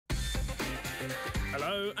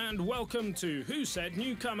Hello and welcome to Who Said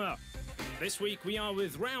Newcomer? This week we are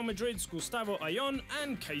with Real Madrid's Gustavo Ayon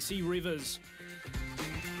and KC Rivers.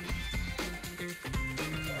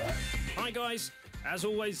 Hi guys, as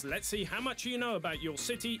always, let's see how much you know about your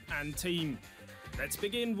city and team. Let's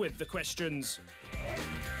begin with the questions.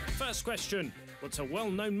 First question, what's a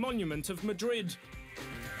well-known monument of Madrid?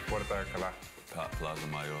 Puerta de Alcalá. Plaza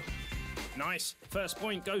Mayor. Nice, first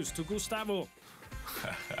point goes to Gustavo.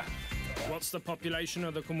 What's the population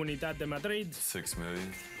of the Comunidad de Madrid? 6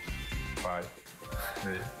 million. 5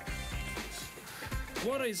 million.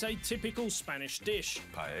 What is a typical Spanish dish?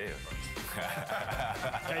 Paella.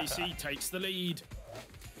 KC takes the lead.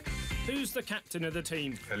 Who's the captain of the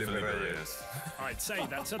team? Felipe Reyes. I'd say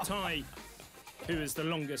that's a tie. Who is the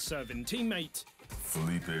longest serving teammate?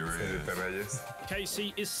 Felipe Reyes. Felipe Reyes.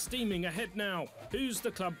 KC is steaming ahead now. Who's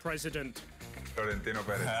the club president? Florentino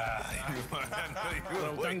Pérez.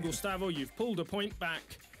 Well done, Gustavo, you've pulled a point back.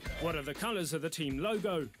 What are the colours of the team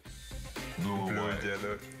logo? Blue and Blue, white.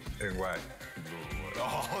 yellow, and white.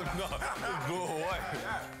 Oh no, blue and white.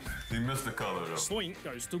 He missed the color though. Point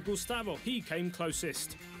goes to Gustavo, he came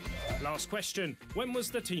closest. Last question, when was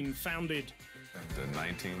the team founded? The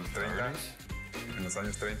 1930s? En los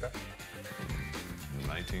años 30.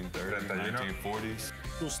 1930s, 1940s.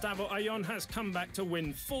 Gustavo Ayon has come back to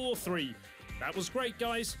win 4-3. That was great,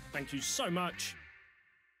 guys. Thank you so much.